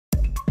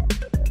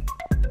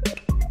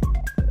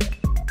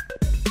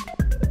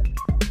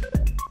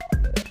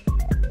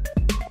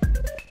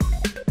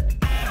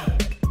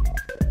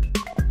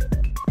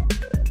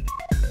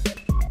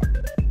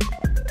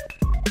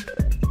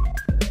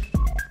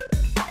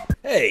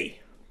Hey,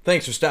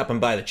 thanks for stopping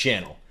by the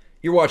channel.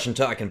 You're watching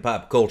Talking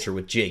Pop Culture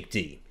with Jake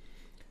D.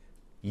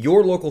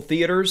 Your local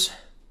theaters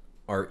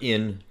are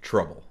in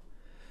trouble.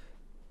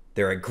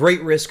 They're at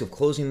great risk of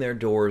closing their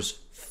doors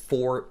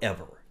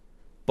forever.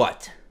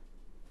 But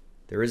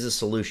there is a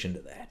solution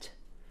to that.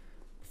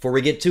 Before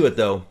we get to it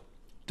though,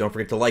 don't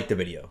forget to like the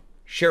video,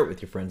 share it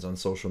with your friends on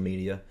social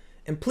media,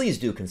 and please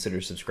do consider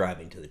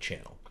subscribing to the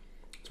channel.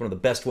 It's one of the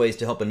best ways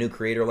to help a new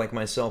creator like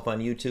myself on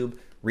YouTube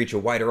reach a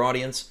wider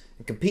audience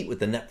and compete with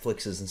the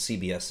Netflixes and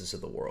CBSs of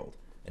the world.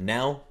 And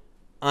now,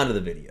 on to the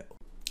video.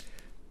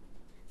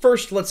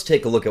 First, let's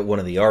take a look at one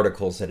of the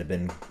articles that have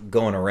been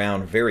going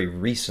around very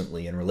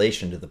recently in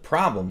relation to the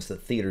problems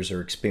that theaters are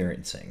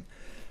experiencing.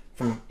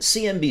 From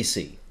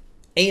CNBC,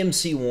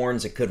 AMC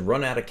warns it could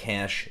run out of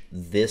cash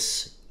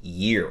this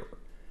year.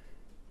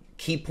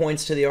 Key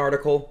points to the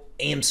article: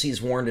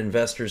 AMC's warned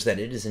investors that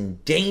it is in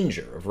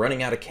danger of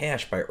running out of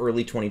cash by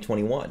early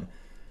 2021.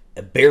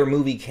 A bare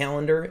movie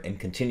calendar and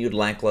continued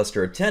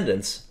lackluster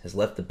attendance has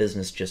left the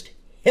business just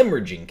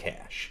hemorrhaging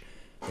cash.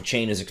 The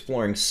chain is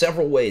exploring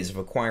several ways of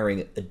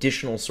acquiring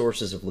additional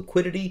sources of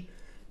liquidity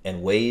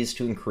and ways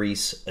to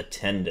increase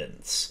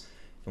attendance.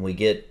 And we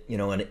get,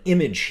 an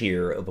image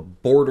here of a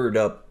boarded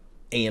up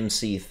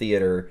AMC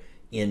theater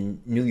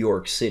in New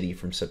York City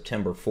from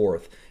September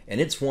 4th,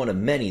 and it's one of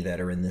many that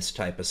are in this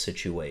type of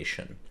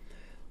situation.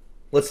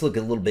 Let's look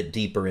a little bit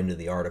deeper into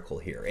the article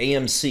here.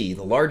 AMC,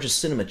 the largest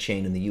cinema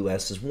chain in the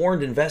U.S., has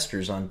warned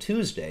investors on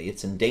Tuesday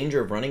it's in danger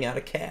of running out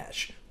of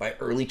cash by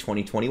early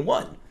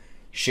 2021.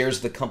 Shares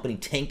of the company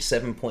tanked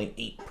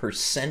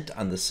 7.8%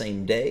 on the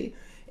same day,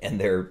 and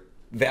their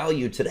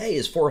value today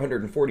is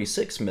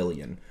 $446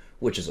 million,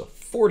 which is a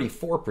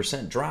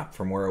 44% drop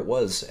from where it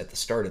was at the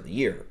start of the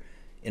year.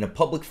 In a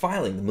public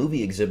filing, the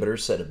movie exhibitor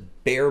said a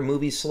bare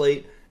movie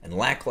slate and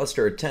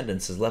lackluster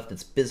attendance has left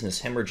its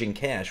business hemorrhaging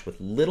cash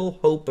with little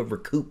hope of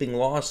recouping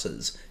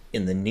losses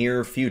in the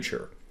near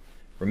future.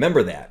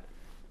 Remember that,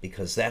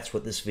 because that's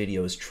what this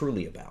video is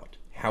truly about,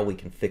 how we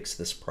can fix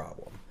this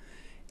problem.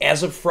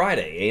 As of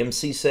Friday,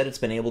 AMC said it's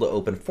been able to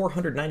open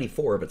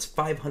 494 of its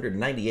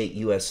 598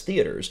 U.S.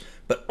 theaters,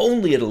 but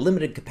only at a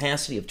limited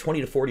capacity of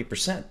 20 to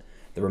 40%.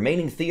 The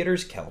remaining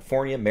theaters,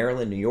 California,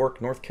 Maryland, New York,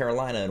 North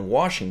Carolina, and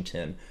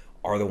Washington,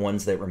 are the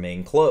ones that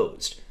remain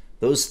closed.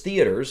 Those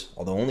theaters,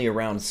 although only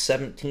around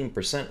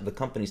 17% of the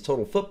company's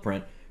total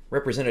footprint,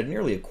 represented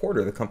nearly a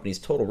quarter of the company's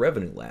total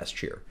revenue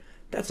last year.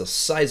 That's a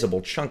sizable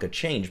chunk of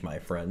change, my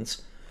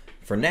friends.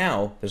 For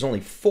now, there's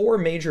only 4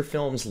 major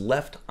films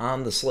left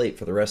on the slate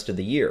for the rest of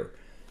the year: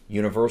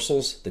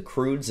 Universal's The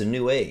Croods: A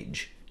New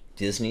Age,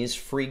 Disney's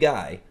Free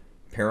Guy,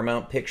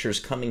 Paramount Pictures'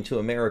 Coming to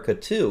America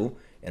 2,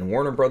 and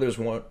Warner Brothers'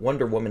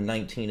 Wonder Woman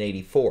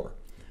 1984.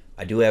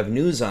 I do have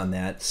news on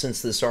that.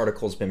 Since this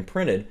article's been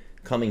printed,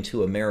 Coming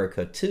to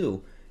America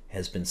 2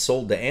 has been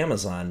sold to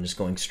Amazon and is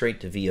going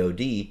straight to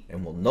VOD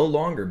and will no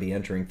longer be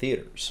entering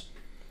theaters.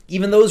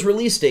 Even those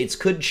release dates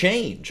could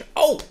change.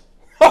 Oh,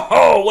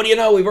 what do you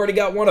know? We've already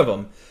got one of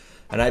them.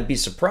 And I'd be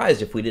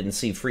surprised if we didn't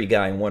see Free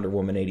Guy and Wonder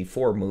Woman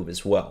 84 move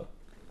as well.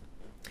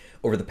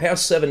 Over the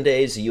past 7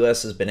 days, the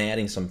U.S. has been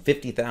adding some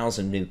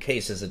 50,000 new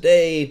cases a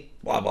day,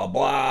 blah, blah,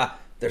 blah.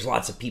 There's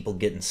lots of people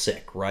getting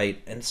sick, right?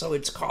 And so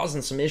it's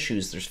causing some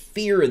issues. There's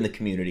fear in the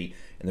community,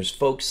 and there's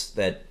folks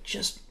that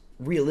just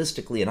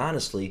realistically and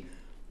honestly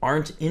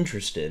aren't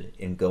interested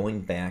in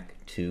going back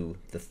to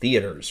the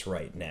theaters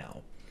right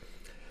now.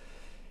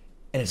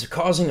 And it's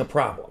causing a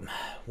problem.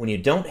 When you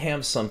don't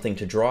have something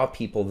to draw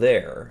people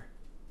there,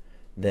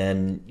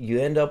 then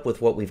you end up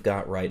with what we've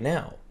got right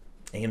now.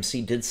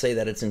 AMC did say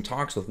that it's in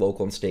talks with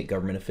local and state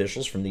government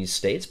officials from these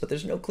states, but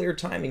there's no clear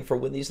timing for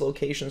when these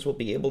locations will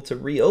be able to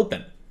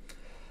reopen.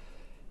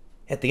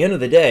 At the end of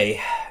the day,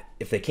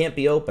 if they can't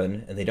be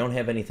open and they don't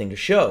have anything to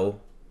show,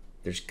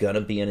 there's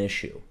gonna be an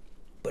issue.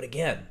 But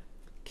again,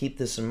 keep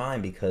this in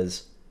mind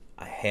because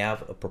I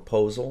have a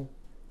proposal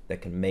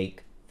that can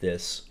make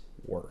this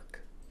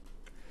work.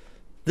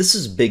 This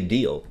is a big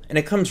deal, and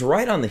it comes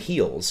right on the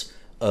heels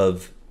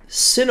of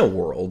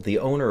Cineworld, the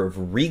owner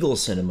of Regal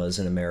Cinemas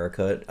in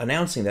America,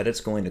 announcing that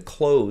it's going to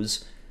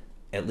close,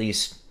 at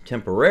least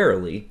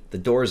temporarily, the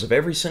doors of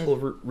every single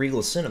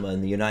Regal Cinema in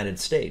the United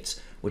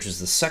States, which is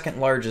the second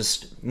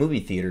largest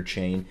movie theater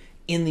chain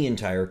in the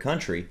entire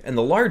country, and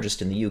the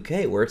largest in the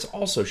UK, where it's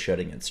also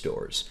shutting its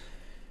doors.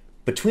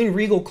 Between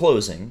Regal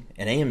closing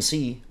and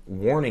AMC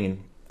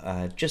warning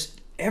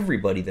just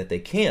everybody that they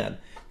can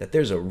that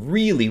there's a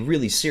really,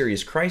 really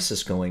serious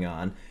crisis going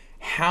on,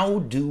 how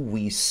do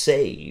we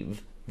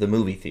save the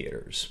movie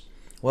theaters?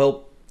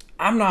 Well,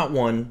 I'm not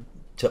one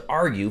to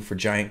argue for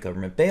giant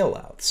government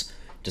bailouts,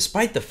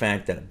 despite the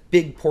fact that a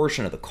big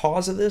portion of the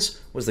cause of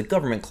this was the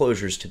government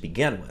closures to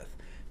begin with.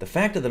 The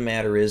fact of the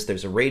matter is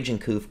there's a raging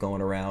coup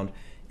going around,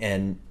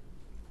 and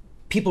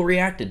people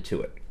reacted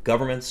to it.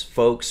 Governments,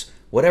 folks,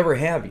 whatever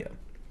have you.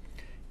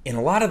 In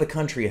a lot of the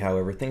country,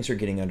 however, things are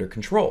getting under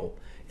control,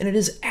 and it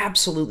is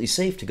absolutely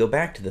safe to go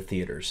back to the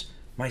theaters.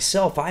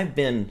 Myself, I've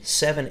been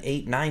 7,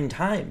 8, 9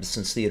 times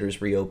since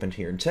theaters reopened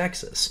here in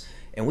Texas,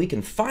 and we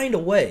can find a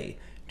way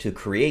to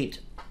create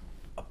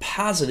a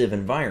positive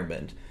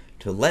environment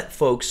to let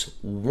folks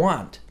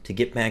want to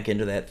get back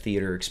into that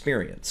theater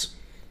experience.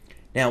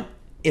 Now,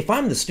 if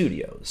I'm the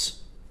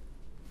studios,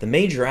 the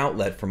major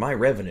outlet for my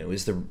revenue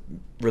is the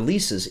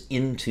releases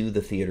into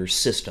the theater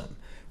system.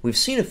 We've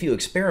seen a few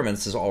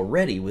experiments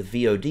already with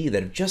VOD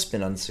that have just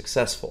been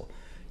unsuccessful.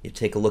 You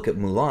take a look at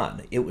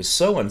Mulan. It was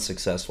so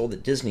unsuccessful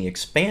that Disney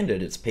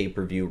expanded its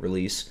pay-per-view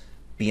release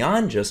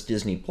beyond just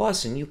Disney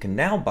Plus, and you can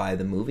now buy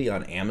the movie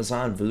on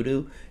Amazon,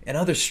 Vudu, and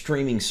other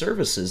streaming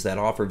services that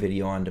offer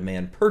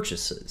video-on-demand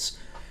purchases.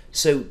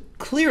 So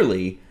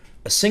clearly,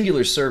 a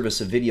singular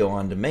service of video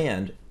on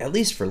demand, at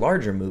least for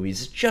larger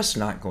movies, is just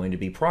not going to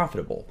be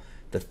profitable.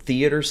 The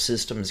theater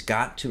system's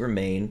got to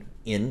remain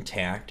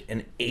intact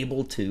and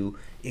able to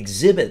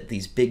exhibit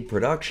these big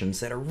productions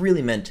that are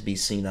really meant to be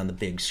seen on the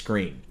big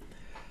screen.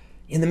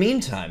 In the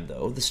meantime,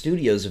 though, the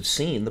studios have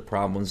seen the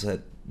problems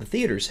that the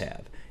theaters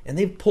have, and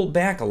they've pulled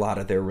back a lot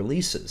of their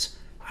releases.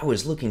 I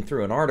was looking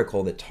through an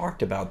article that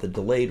talked about the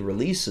delayed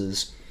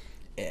releases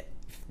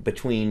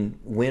between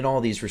when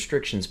all these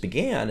restrictions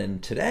began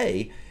and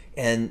today,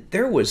 and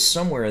there was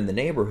somewhere in the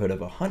neighborhood of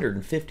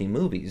 150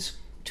 movies,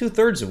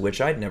 2/3 of which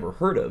I'd never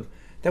heard of,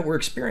 that were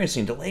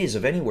experiencing delays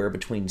of anywhere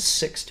between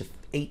 6 to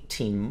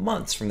 18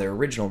 months from their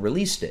original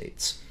release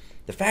dates.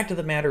 The fact of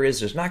the matter is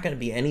there's not going to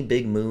be any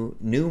big new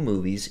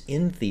movies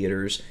in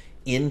theaters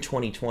in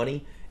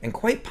 2020, and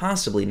quite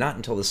possibly not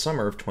until the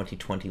summer of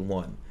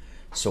 2021.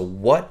 So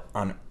what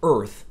on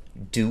earth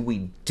do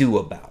we do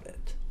about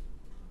it?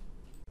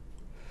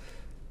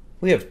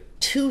 We have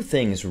two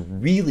things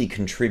really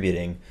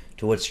contributing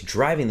to what's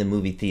driving the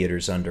movie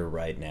theaters under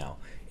right now.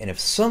 And if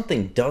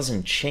something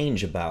doesn't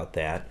change about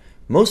that,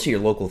 most of your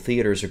local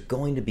theaters are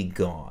going to be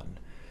gone.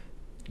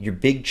 Your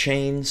big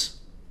chains,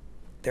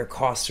 their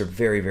costs are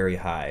very, very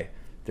high.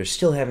 They're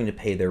still having to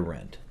pay their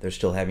rent. They're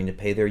still having to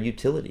pay their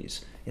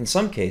utilities. In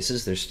some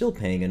cases, they're still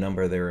paying a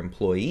number of their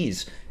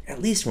employees,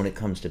 at least when it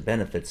comes to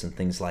benefits and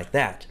things like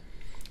that.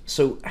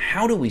 So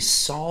how do we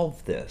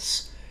solve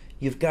this?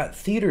 You've got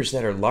theaters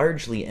that are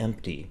largely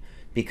empty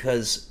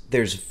because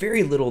there's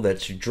very little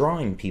that's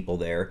drawing people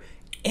there,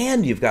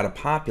 and you've got a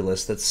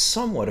populace that's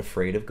somewhat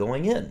afraid of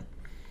going in.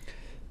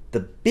 The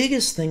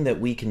biggest thing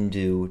that we can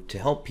do to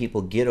help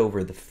people get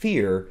over the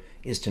fear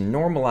is to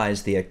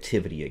normalize the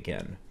activity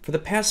again. For the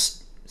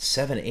past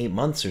 7-8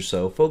 months or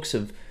so, folks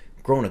have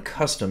grown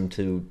accustomed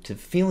to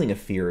feeling a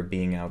fear of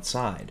being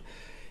outside.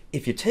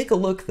 If you take a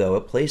look, though,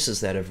 at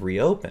places that have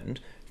reopened,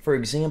 for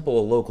example,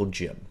 a local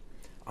gym,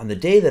 on the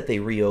day that they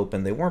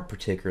reopened, they weren't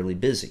particularly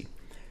busy,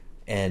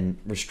 and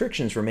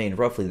restrictions remained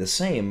roughly the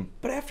same,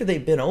 but after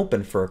they'd been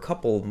open for a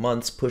couple of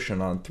months, pushing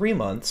on 3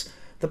 months,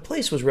 the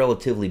place was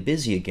relatively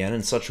busy again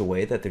in such a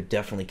way that they're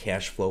definitely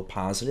cash flow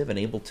positive and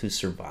able to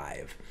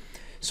survive.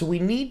 So we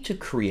need to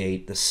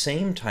create the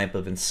same type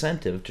of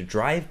incentive to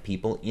drive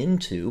people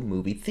into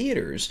movie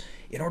theaters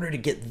in order to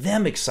get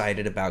them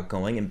excited about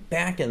going and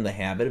back in the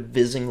habit of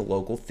visiting the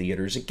local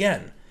theaters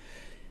again.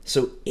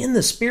 So in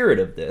the spirit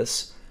of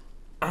this,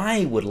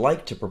 I would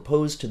like to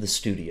propose to the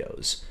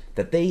studios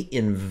that they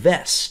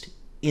invest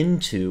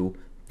into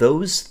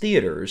those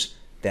theaters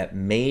that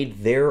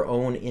made their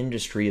own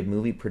industry of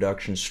movie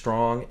production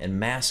strong and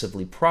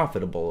massively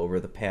profitable over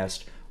the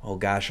past, oh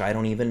gosh, I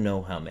don't even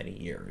know how many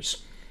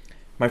years.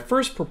 My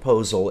first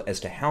proposal as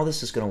to how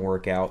this is going to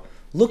work out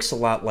looks a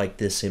lot like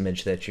this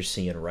image that you're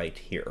seeing right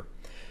here.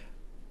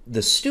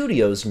 The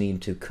studios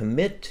need to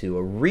commit to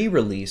a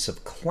re-release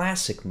of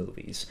classic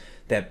movies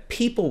that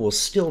people will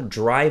still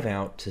drive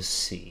out to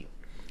see.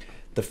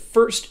 The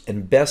first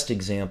and best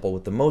example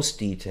with the most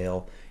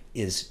detail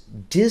is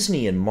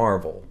Disney and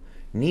Marvel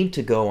need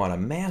to go on a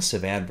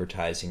massive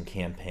advertising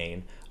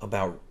campaign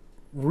about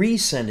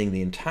resending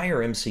the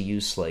entire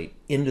MCU slate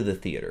into the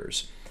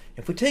theaters.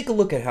 If we take a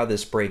look at how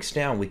this breaks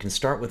down, we can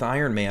start with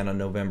Iron Man on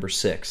November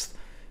 6th.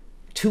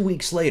 2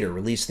 weeks later,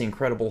 release The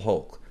Incredible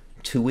Hulk.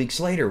 2 weeks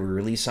later, we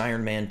release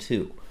Iron Man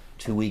 2.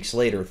 2 weeks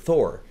later,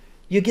 Thor.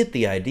 You get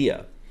the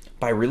idea.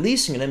 By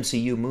releasing an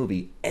MCU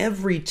movie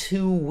every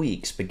 2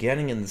 weeks,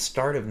 beginning in the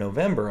start of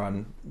November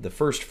on the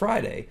first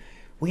Friday,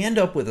 we end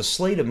up with a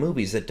slate of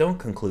movies that don't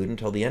conclude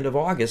until the end of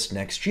August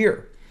next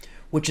year,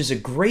 which is a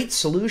great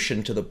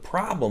solution to the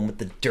problem with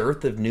the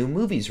dearth of new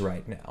movies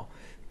right now.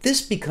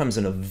 This becomes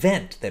an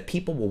event that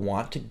people will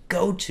want to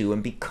go to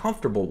and be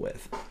comfortable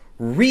with.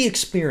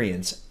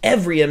 Re-experience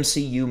every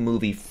MCU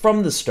movie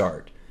from the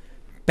start,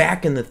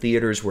 back in the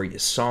theaters where you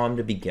saw them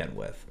to begin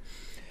with.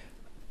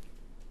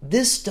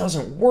 This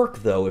doesn't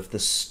work, though, if the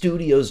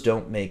studios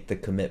don't make the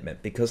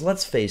commitment, because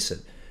let's face it,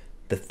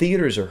 the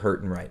theaters are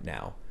hurting right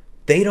now.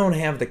 They don't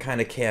have the kind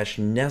of cash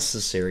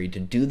necessary to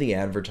do the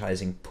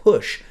advertising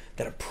push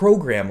that a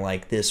program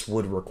like this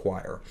would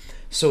require.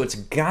 So it's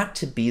got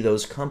to be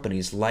those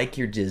companies like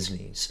your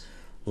Disneys,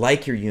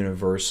 like your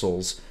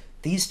Universals,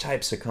 these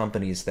types of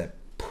companies that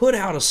put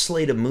out a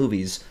slate of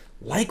movies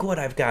like what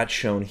I've got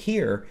shown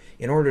here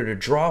in order to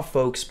draw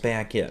folks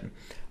back in.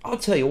 I'll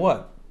tell you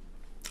what,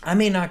 I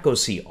may not go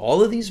see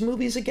all of these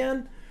movies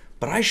again,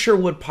 but I sure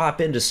would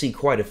pop in to see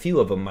quite a few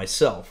of them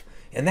myself.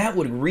 And that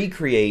would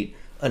recreate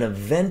an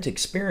event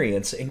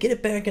experience and get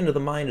it back into the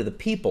mind of the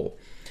people.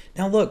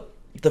 Now look,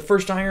 the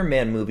first Iron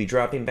Man movie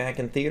dropping back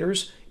in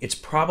theaters, it's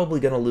probably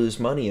going to lose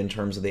money in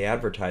terms of the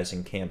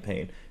advertising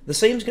campaign. The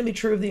same is going to be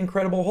true of The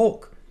Incredible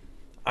Hulk.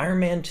 Iron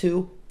Man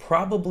 2,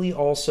 probably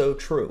also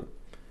true.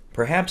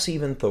 Perhaps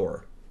even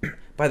Thor.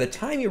 By the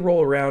time you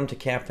roll around to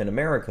Captain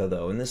America,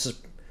 though, and this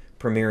is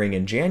premiering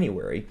in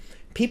January,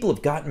 people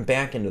have gotten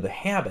back into the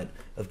habit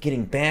of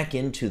getting back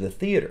into the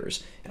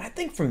theaters. And I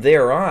think from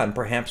there on,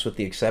 perhaps with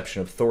the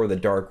exception of Thor: The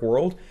Dark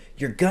World,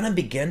 you're going to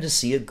begin to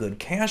see a good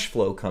cash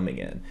flow coming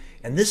in.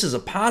 And this is a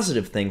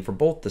positive thing for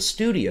both the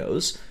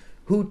studios,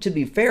 who, to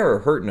be fair, are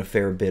hurting a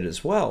fair bit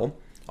as well,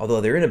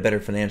 although they're in a better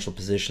financial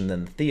position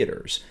than the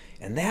theaters.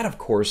 And that, of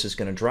course, is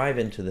going to drive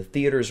into the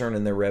theaters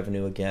earning their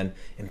revenue again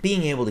and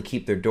being able to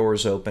keep their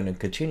doors open and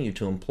continue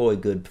to employ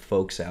good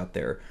folks out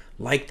there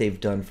like they've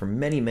done for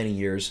many, many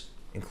years,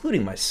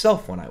 including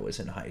myself when I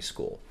was in high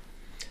school.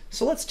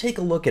 So let's take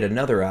a look at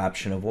another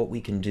option of what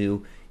we can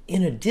do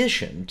in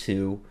addition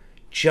to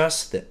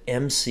just the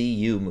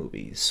MCU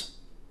movies.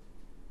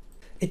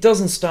 It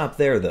doesn't stop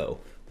there, though.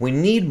 We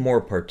need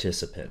more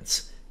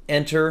participants.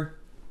 Enter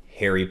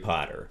Harry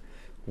Potter.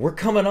 We're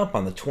coming up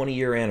on the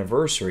 20-year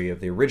anniversary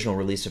of the original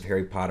release of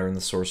Harry Potter and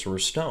the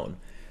Sorcerer's Stone,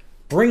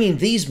 bringing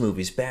these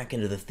movies back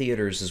into the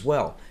theaters as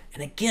well.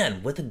 And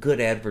again, with a good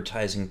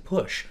advertising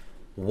push.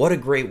 What a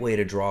great way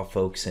to draw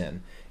folks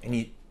in.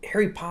 And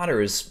Harry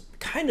Potter has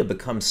kind of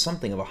become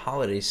something of a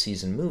holiday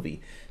season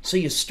movie. So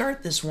you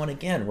start this one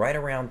again right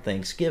around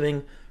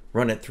Thanksgiving,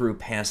 run it through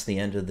past the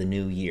end of the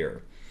new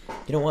year.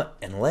 You know what?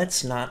 And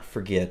let's not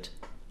forget,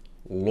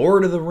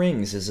 Lord of the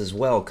Rings is as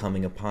well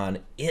coming upon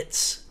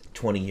its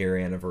 20-year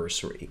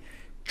anniversary.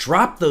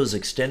 Drop those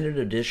extended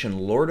edition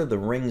Lord of the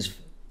Rings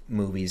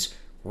movies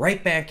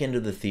right back into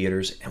the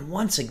theaters and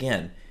once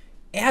again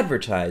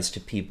advertise to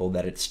people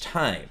that it's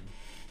time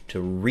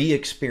to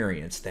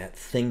re-experience that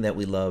thing that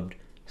we loved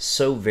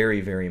so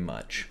very, very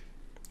much.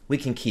 We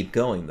can keep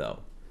going though.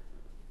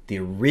 The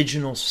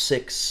original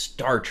 6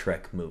 Star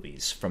Trek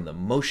movies, from the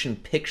motion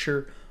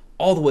picture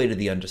all the way to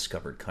the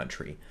Undiscovered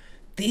Country.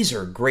 These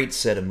are a great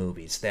set of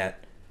movies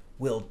that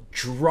will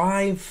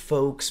drive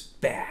folks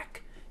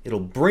back. It'll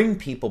bring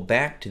people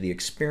back to the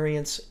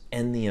experience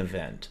and the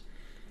event.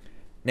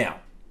 Now,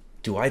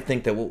 do I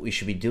think that what we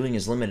should be doing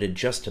is limited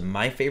just to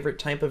my favorite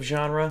type of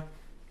genre?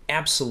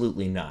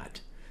 Absolutely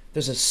not.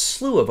 There's a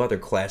slew of other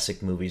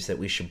classic movies that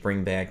we should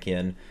bring back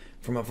in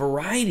from a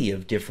variety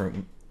of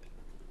different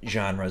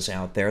genres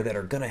out there that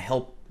are going to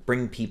help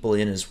bring people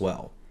in as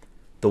well.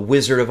 The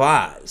Wizard of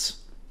Oz.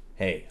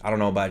 Hey, I don't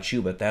know about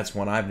you, but that's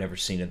one I've never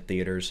seen in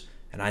theaters,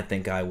 and I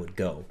think I would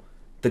go.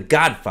 The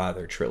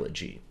Godfather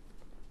trilogy.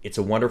 It's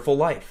a Wonderful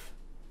Life.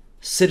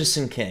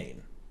 Citizen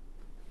Kane.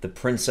 The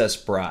Princess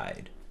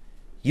Bride.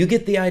 You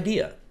get the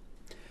idea.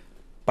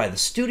 By the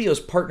studios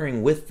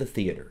partnering with the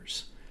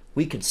theaters,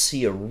 we could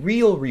see a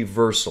real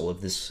reversal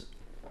of this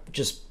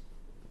just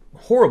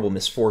horrible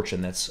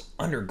misfortune that's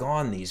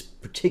undergone these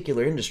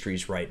particular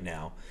industries right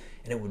now.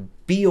 And it would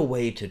be a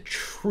way to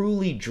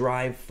truly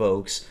drive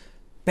folks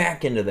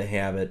back into the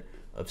habit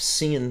of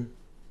seeing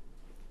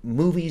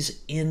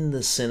movies in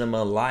the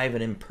cinema, live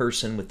and in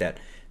person, with that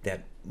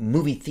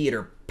movie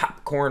theater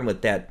popcorn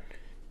with that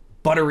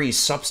buttery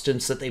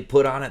substance that they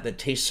put on it that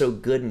tastes so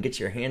good and gets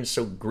your hands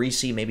so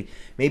greasy.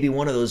 Maybe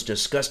one of those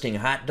disgusting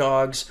hot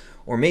dogs,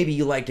 or maybe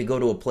you like to go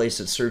to a place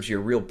that serves you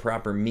a real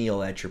proper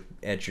meal at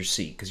your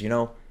seat, because you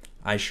know,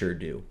 I sure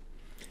do.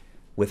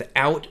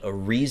 Without a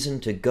reason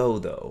to go,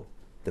 though,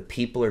 the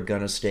people are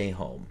going to stay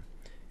home.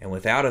 And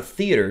without a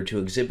theater to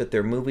exhibit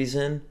their movies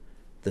in,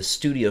 the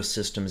studio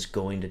system is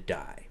going to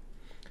die.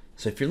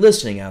 So if you're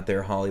listening out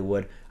there,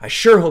 Hollywood, I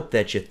sure hope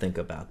that you think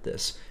about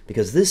this,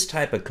 because this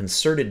type of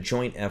concerted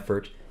joint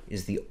effort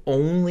is the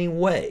only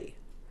way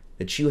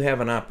that you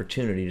have an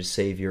opportunity to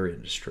save your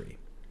industry.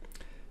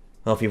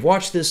 Well, if you've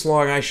watched this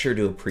long, I sure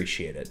do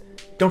appreciate it.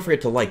 Don't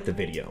forget to like the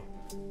video.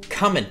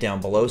 Comment down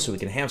below so we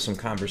can have some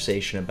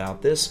conversation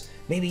about this.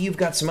 Maybe you've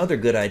got some other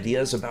good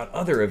ideas about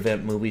other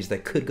event movies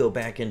that could go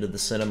back into the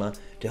cinema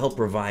to help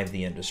revive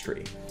the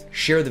industry.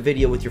 Share the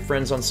video with your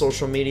friends on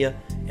social media,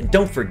 and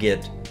don't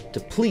forget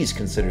to please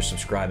consider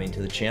subscribing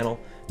to the channel.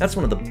 That's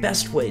one of the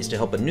best ways to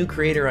help a new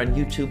creator on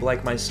YouTube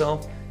like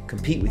myself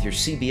compete with your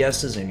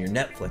CBS's and your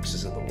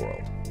Netflixes of the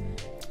world.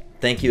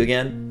 Thank you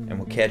again, and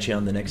we'll catch you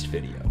on the next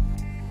video.